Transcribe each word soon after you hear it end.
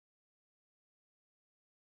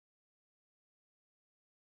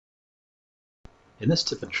In this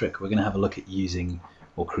tip and trick, we're going to have a look at using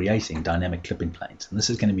or creating dynamic clipping planes. And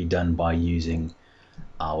this is going to be done by using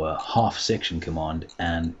our half section command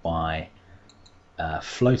and by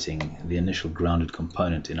floating the initial grounded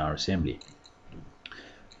component in our assembly.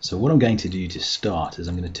 So what I'm going to do to start is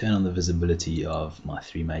I'm going to turn on the visibility of my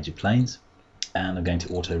three major planes, and I'm going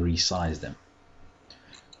to auto resize them.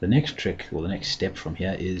 The next trick, or the next step from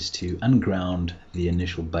here, is to unground the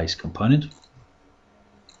initial base component,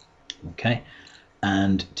 okay,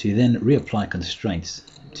 and to then reapply constraints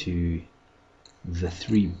to the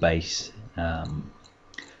three base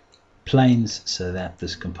planes so that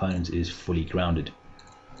this component is fully grounded.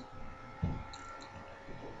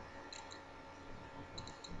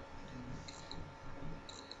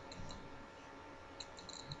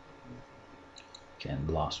 Okay, and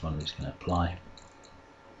the last one we're just going to apply.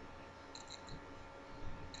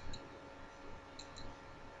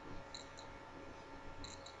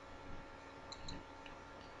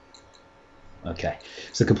 Okay,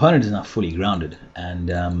 so the component is now fully grounded,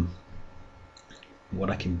 and what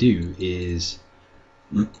I can do is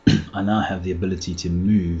I now have the ability to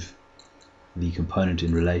move the component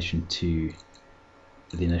in relation to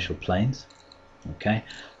the initial planes, okay,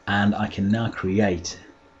 and I can now create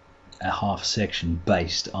a half section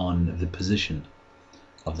based on the position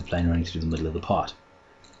of the plane running through the middle of the part.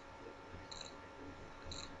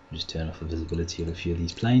 Just turn off the visibility of a few of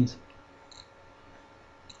these planes.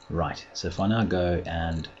 Right, so if I now go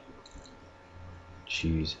and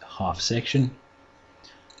choose half section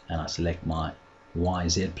and I select my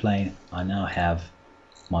YZ plane, I now have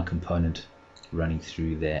my component running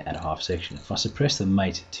through there at a half section. If I suppress the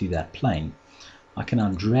mate to that plane, I can now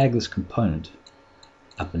drag this component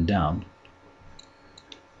up and down,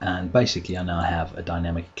 and basically I now have a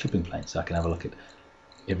dynamic clipping plane, so I can have a look at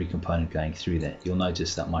every component going through there. You'll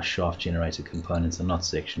notice that my shaft generator components are not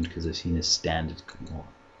sectioned because they're seen as standard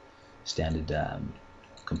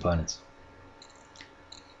components.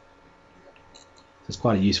 So it's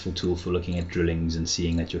quite a useful tool for looking at drillings and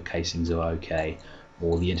seeing that your casings are okay,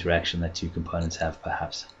 or the interaction that two components have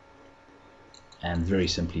perhaps. And very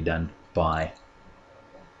simply done by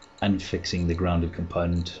unfixing the grounded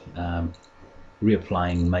component,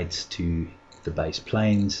 reapplying mates to the base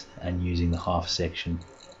planes and using the half section,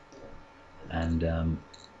 and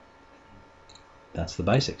that's the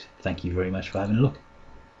basics. Thank you very much for having a look.